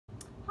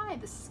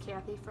this is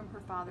Kathy from Her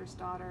Father's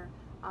Daughter.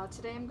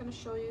 Today I'm going to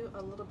show you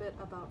a little bit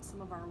about some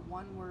of our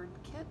one-word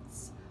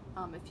kits.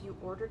 If you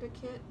ordered a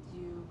kit,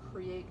 you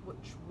create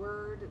which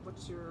word,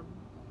 what's your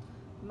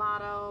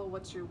motto,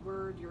 what's your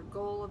word, your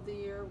goal of the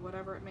year,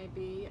 whatever it may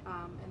be,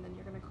 and then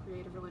you're going to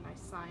create a really nice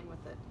sign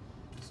with it.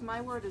 So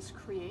my word is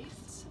create,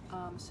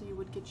 so you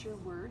would get your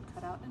word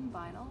cut out in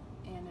vinyl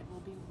and it will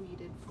be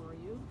weeded for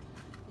you.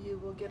 You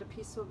will get a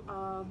piece of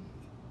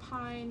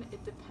pine.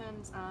 It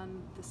depends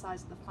on the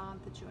size of the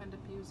font that you end up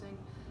using,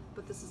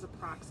 but this is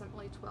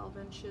approximately 12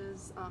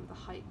 inches. The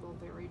height will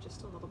vary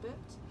just a little bit.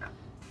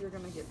 You're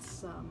going to get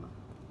some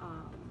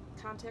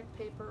contact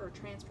paper or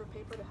transfer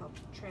paper to help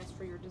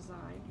transfer your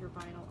design, your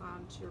vinyl,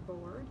 onto your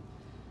board.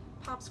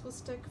 Popsicle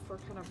stick for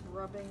kind of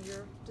rubbing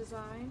your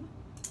design.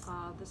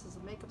 This is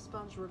a makeup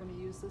sponge. We're going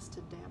to use this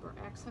to dab our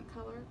accent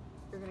color.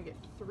 You're going to get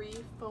 3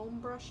 foam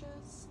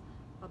brushes,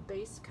 a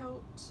base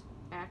coat,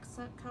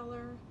 accent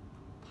color,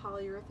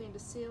 polyurethane to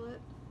seal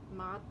it,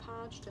 Mod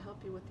Podge to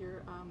help you with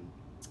your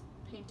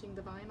painting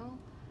the vinyl,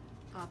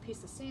 a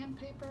piece of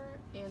sandpaper,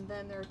 and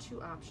then there are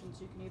 2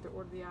 options. You can either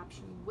order the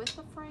option with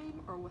a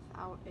frame or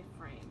without a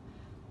frame.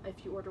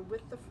 If you order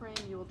with the frame,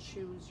 you will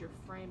choose your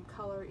frame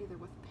color either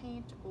with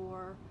paint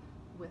or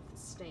with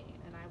stain,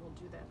 and I will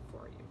do that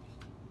for you.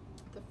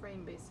 The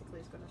frame basically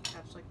is going to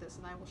attach like this,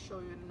 and I will show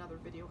you in another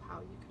video how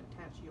you can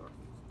attach your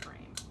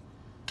frame.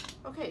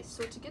 Okay,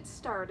 so to get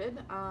started,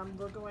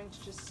 we're going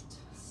to just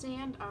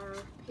sand our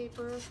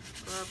paper, or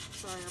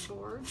our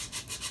board.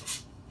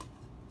 This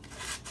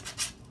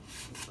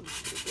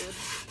one's pretty good,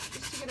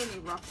 just to get any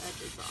rough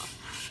edges off.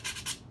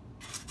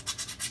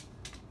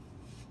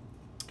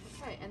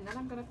 Okay, and then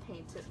I'm going to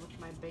paint it with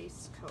my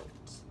base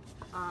coat.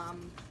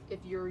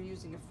 If you're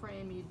using a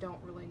frame, you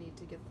don't really need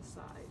to get the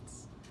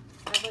sides.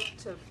 I like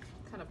to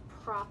kind of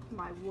prop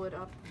my wood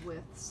up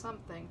with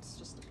something, it's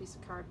just a piece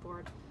of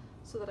cardboard,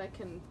 so that I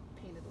can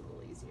paint it a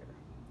little easier.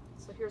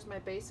 So here's my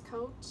base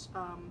coat.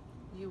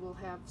 You will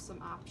have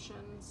some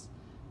options.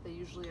 They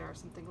usually are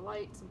something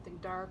light, something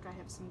dark. I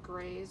have some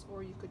grays,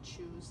 or you could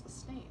choose a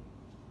stain.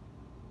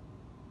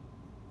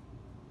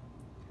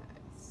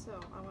 Okay, so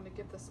I want to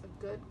give this a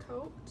good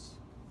coat.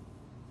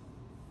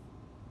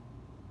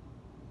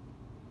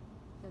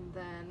 And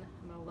then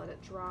I'm going to let it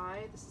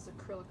dry. This is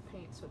acrylic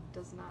paint, so it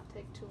does not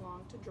take too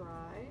long to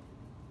dry.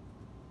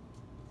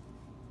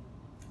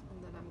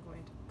 And then I'm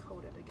going to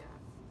coat it again.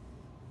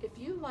 If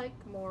you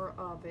like more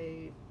of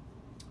a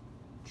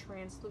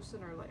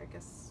translucent, or like, I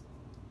guess,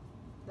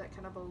 that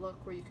kind of a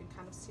look where you can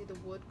kind of see the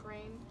wood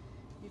grain,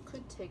 you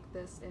could take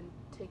this and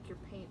take your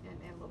paint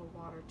and add a little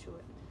water to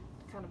it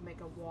to kind of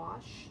make a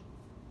wash.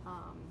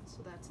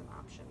 So that's an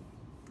option.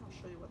 I'll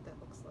show you what that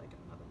looks like in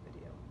another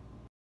video.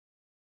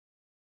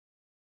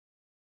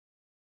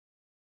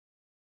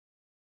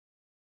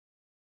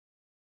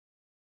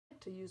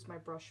 To use my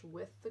brush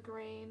with the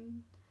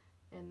grain,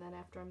 and then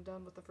after I'm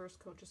done with the first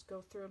coat, just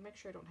go through and make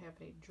sure I don't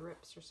have any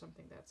drips or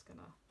something that's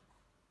gonna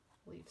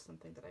leave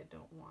something that I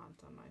don't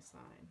want on my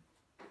sign.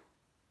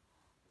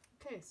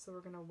 Okay, so we're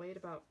gonna wait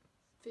about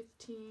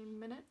 15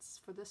 minutes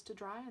for this to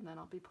dry, and then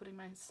I'll be putting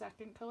my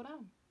second coat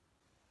on.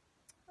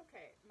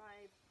 Okay,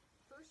 my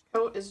first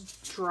coat is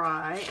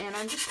dry, and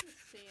I'm just gonna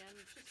sand,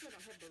 just so I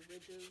don't have the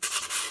ridges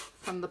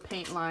from the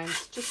paint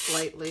lines, just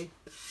lightly,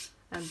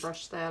 and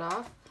brush that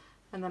off.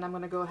 And then I'm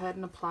going to go ahead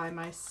and apply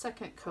my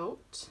second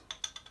coat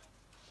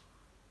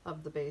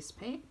of the base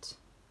paint.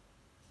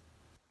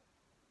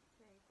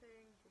 Same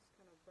thing, just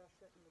kind of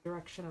brush it in the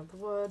direction of the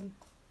wood.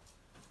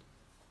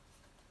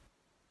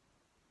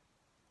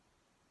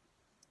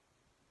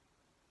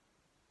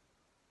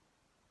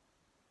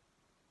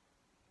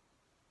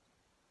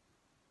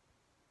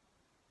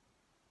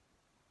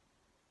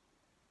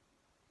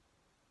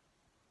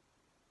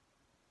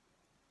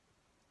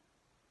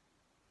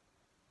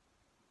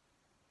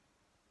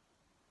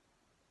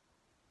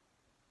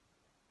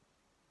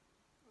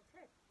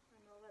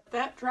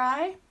 That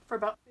dry for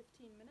about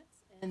 15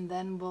 minutes, and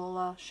then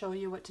we'll show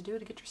you what to do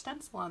to get your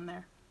stencil on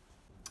there.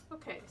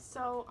 Okay,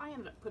 so I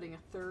ended up putting a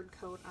third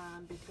coat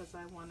on because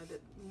I wanted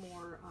it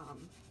more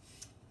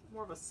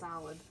of a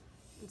solid,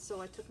 and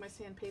so I took my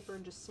sandpaper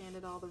and just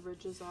sanded all the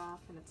ridges off,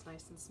 and it's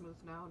nice and smooth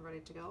now and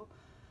ready to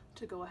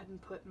go ahead and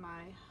put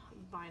my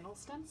vinyl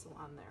stencil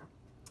on there.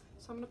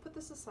 So I'm going to put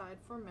this aside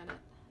for a minute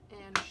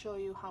and show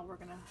you how we're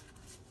going to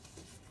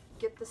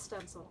get the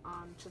stencil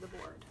onto the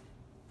board.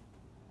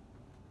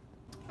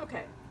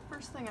 Okay,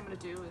 first thing I'm going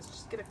to do is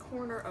just get a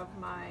corner of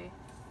my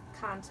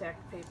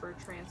contact paper,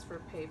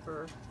 transfer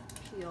paper,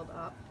 peeled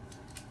up,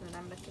 and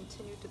I'm going to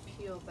continue to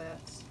peel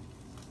that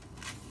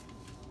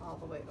all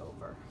the way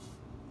over.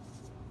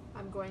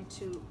 I'm going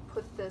to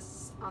put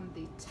this on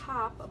the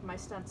top of my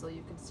stencil.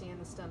 You can see in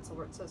the stencil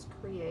where it says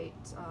create,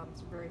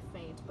 it's very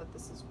faint, but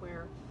this is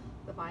where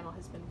the vinyl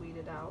has been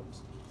weeded out.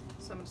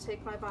 So I'm going to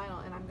take my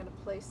vinyl and I'm going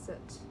to place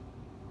it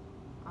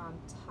on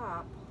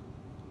top.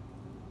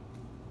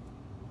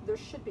 There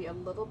should be a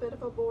little bit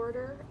of a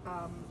border.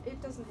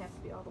 It doesn't have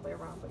to be all the way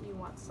around, but you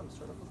want some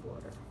sort of a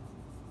border.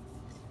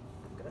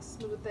 I'm going to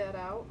smooth that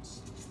out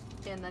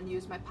and then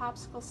use my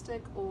popsicle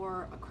stick,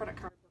 or a credit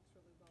card works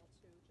really well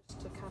too,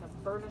 just to kind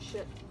of burnish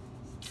it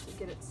to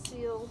get it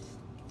sealed.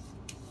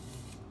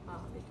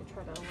 You can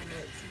try to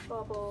eliminate some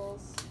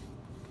bubbles,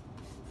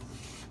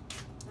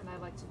 and I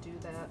like to do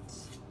that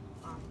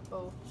on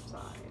both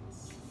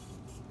sides.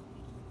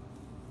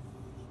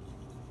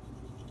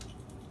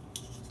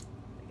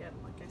 Again,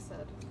 like I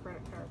said,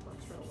 credit card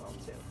works real well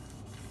too.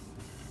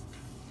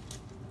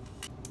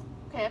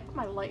 Okay, I put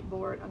my light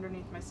board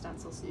underneath my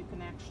stencil so you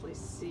can actually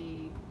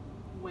see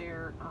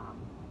where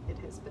it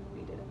has been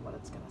weeded and what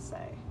it's going to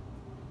say.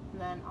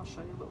 And then I'll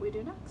show you what we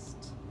do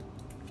next.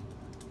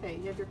 Okay,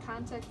 you have your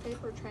contact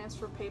paper,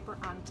 transfer paper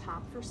on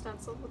top of your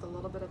stencil with a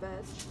little bit of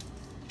edge.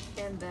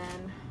 And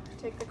then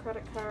take the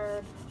credit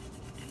card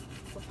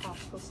with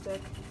popsicle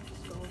stick,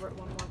 just go over it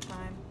one more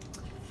time.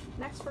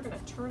 Next, we're going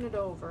to turn it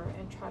over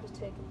and try to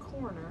take a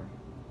corner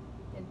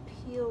and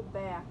peel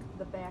back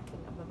the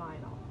backing of the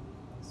vinyl.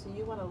 So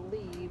you want to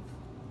leave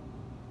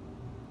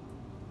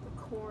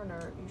the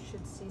corner. You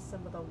should see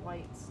some of the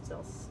white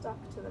still stuck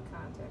to the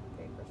contact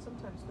paper.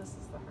 Sometimes this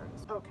is the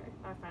hardest. Okay,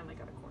 I finally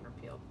got a corner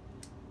peeled.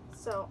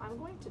 So I'm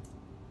going to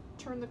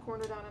turn the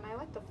corner down, and I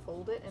like to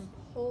fold it and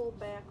pull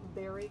back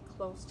very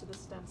close to the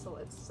stencil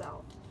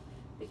itself,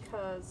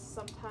 because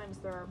sometimes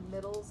there are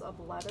middles of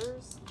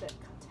letters that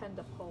tend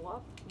to pull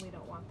up. We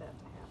don't want that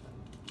to happen.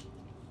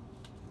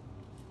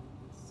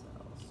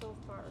 So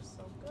far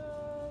so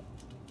good.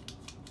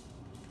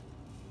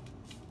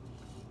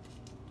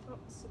 Oh,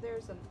 so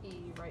there's an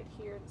E right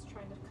here that's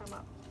trying to come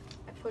up.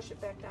 I push it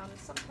back down, and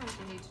sometimes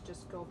you need to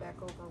just go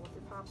back over with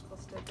your popsicle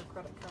stick or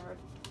credit card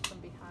from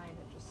behind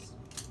and just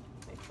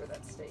make sure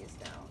that stays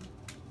down.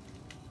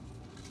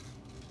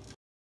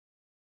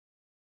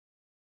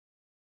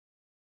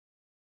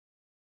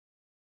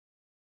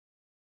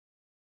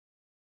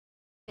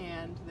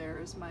 And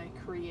there's my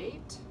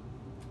create.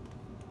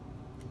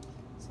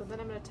 So then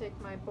I'm going to take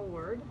my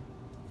board,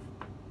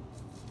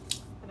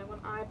 and I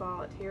want to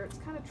eyeball it here. It's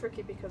kind of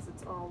tricky because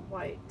it's all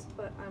white,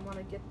 but I want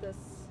to get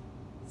this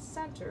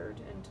centered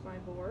into my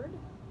board.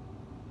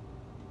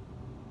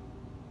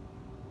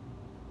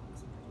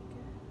 Looks pretty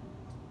good.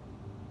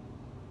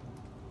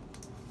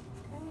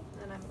 Okay,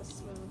 and I'm going to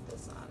smooth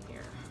this on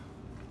here.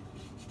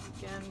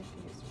 Again, you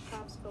can use your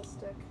popsicle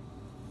stick.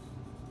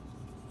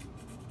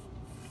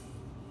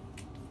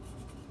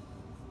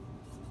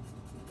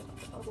 Get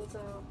the bubbles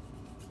out.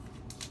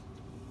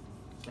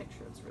 Make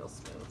sure it's real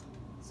smooth.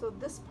 So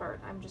this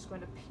part, I'm just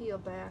going to peel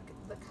back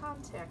the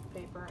contact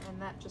paper,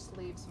 and that just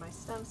leaves my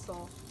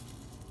stencil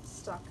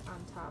stuck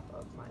on top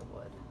of my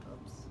wood.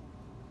 Oops.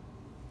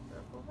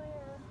 Careful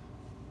there.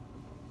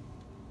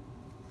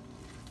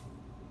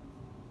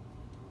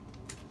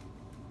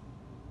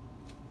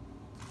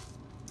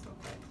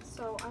 Okay,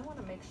 so I want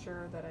to make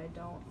sure that I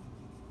don't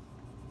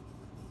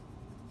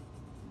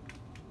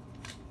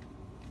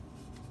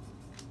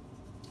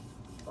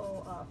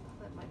pull up.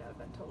 That might not have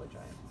been totally dry.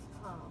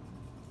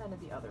 None of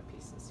the other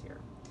pieces here.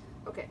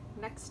 Okay,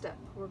 next step,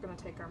 we're going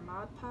to take our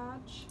Mod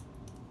Podge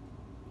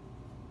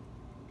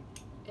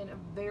in a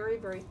very,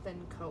 very thin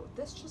coat.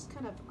 This just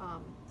kind of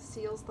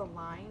seals the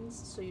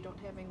lines so you don't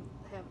have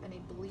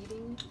any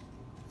bleeding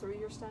through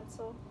your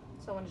stencil.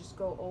 So I want to just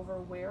go over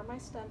where my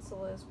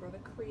stencil is, where the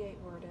create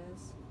word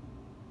is.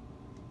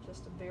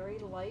 Just a very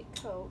light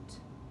coat.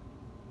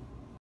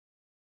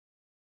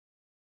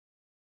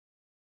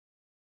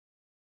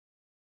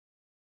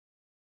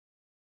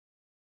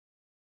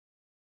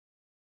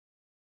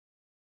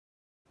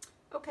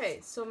 Okay,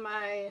 so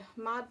my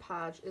Mod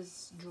Podge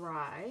is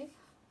dry.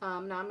 Now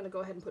I'm going to go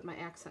ahead and put my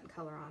accent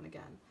color on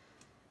again.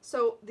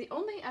 So the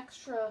only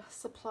extra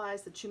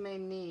supplies that you may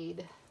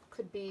need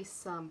could be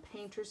some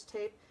painter's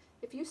tape.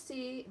 If you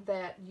see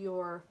that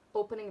your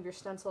opening of your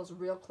stencil is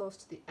real close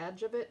to the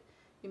edge of it,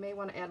 you may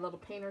want to add a little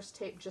painter's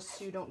tape just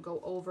so you don't go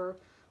over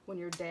when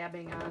you're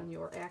dabbing on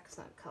your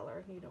accent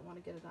color. You don't want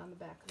to get it on the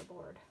back of the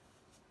board.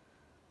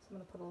 So I'm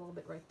going to put a little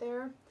bit right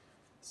there.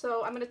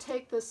 So I'm going to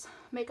take this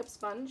makeup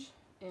sponge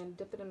and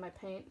dip it in my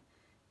paint.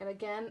 And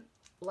again,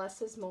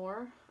 less is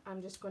more.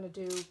 I'm just going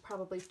to do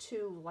probably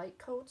 2 light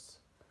coats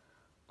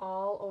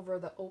all over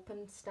the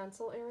open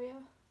stencil area.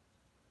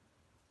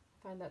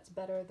 I find that's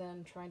better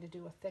than trying to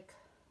do a thick,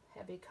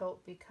 heavy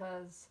coat,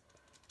 because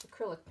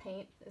acrylic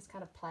paint is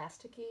kind of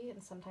plasticky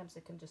and sometimes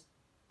it can just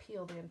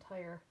peel the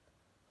entire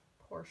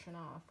portion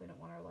off. We don't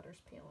want our letters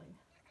peeling.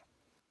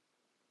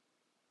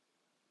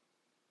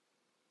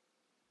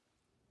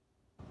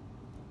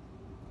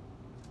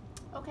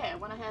 Okay, I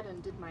went ahead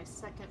and did my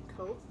second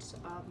coat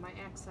of my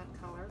accent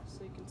color,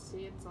 so you can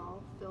see it's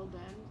all filled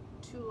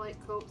in. 2 light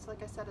coats,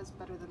 like I said, is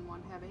better than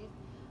 1 heavy.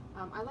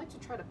 I like to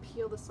try to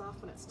peel this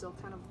off when it's still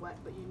kind of wet,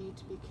 but you need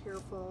to be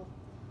careful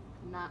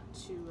not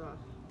to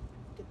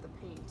get the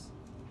paint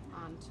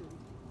onto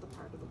the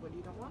part of the wood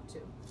you don't want to.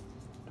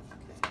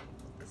 Okay,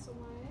 put this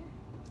away.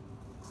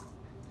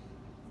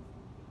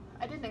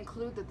 I didn't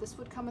include that this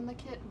would come in the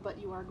kit,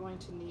 but you are going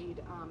to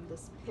need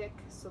this pick,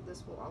 so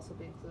this will also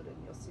be included,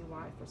 and you'll see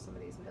why for some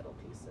of these middle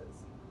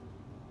pieces.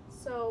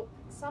 So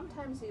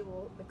sometimes you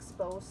will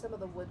expose some of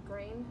the wood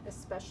grain,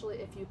 especially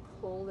if you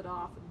pull it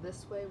off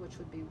this way, which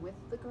would be with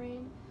the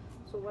grain.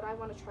 So what I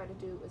want to try to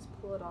do is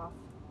pull it off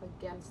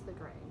against the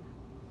grain.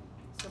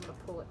 So I'm going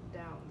to pull it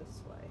down this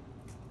way.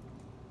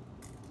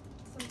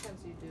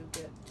 Sometimes you do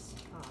get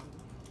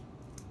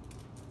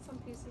some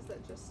pieces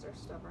that just are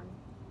stubborn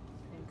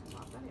and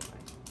come off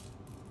anyway.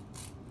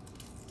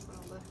 So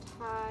I'll lift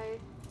high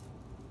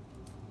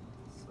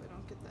so I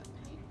don't get that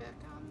paint back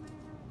on there.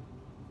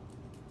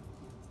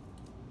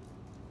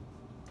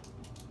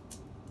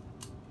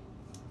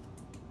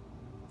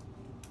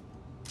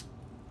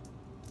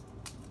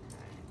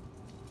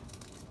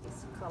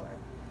 Color.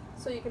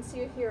 So you can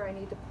see here I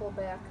need to pull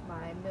back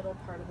my middle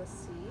part of the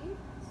C.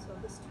 So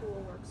this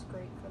tool works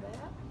great for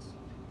that.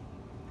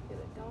 Get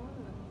it going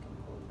and then we can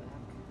pull it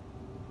back.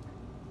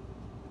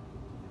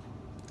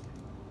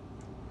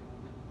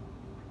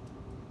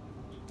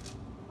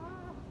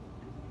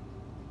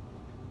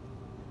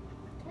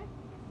 Okay.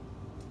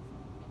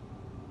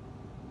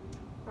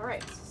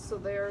 Alright, so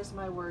there's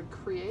my word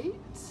create.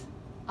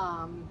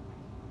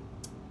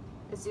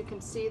 As you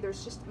can see,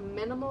 there's just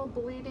minimal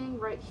bleeding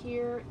right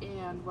here,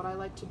 and what I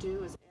like to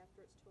do is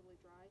after it's totally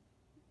dry,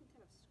 you can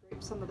kind of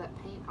scrape some of that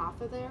paint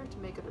off of there to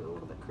make it a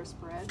little bit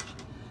crisper edge.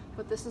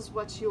 But this is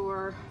what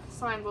your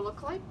sign will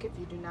look like if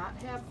you do not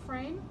have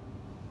frame.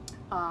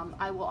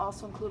 I will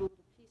also include a little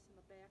piece in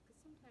the back because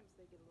sometimes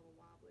they get a little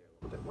wobbly or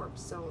a little bit warped,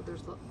 so there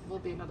will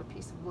be another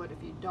piece of wood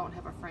if you don't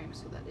have a frame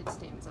so that it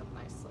stands up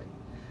nicely.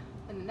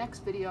 In the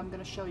next video, I'm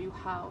going to show you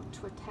how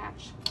to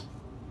attach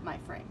my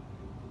frame.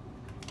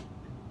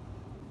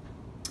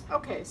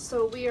 Okay,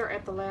 so we are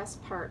at the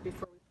last part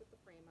before we put the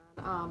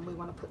frame on. We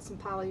want to put some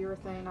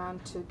polyurethane on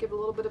to give a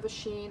little bit of a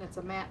sheen. It's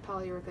a matte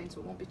polyurethane, so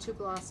it won't be too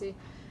glossy,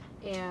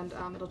 and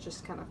it'll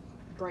just kind of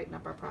brighten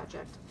up our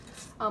project.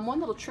 One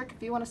little trick,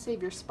 if you want to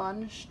save your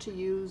sponge to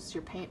use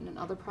your paint in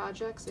other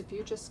projects, if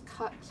you just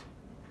cut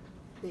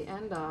the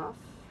end off,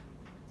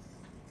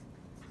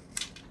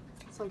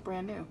 it's like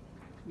brand new.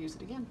 Use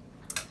it again.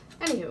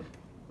 Anywho,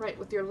 right,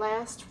 with your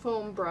last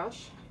foam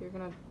brush, you're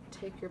going to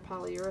take your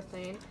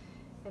polyurethane.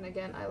 And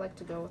again, I like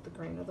to go with the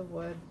grain of the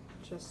wood.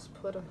 Just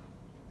put a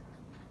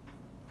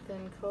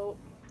thin coat.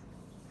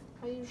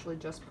 I usually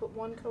just put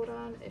one coat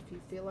on. If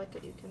you feel like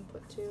it, you can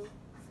put two.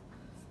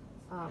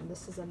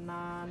 This is a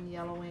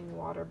non-yellowing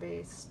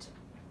water-based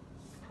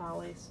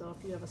poly, so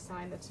if you have a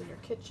sign that's in your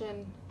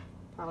kitchen,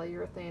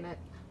 polyurethane it,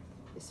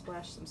 you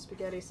splash some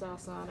spaghetti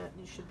sauce on it,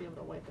 you should be able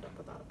to wipe it up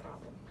without a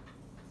problem.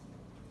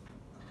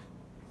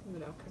 You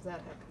know, because that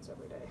happens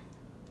every day.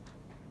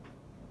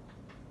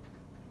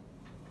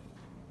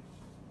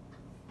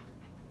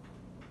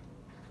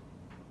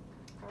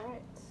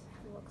 Alright,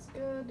 looks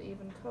good,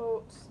 even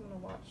coat. I'm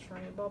going to watch for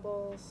any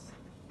bubbles.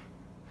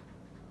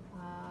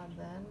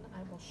 Then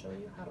I will show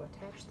you how to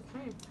attach the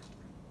frame.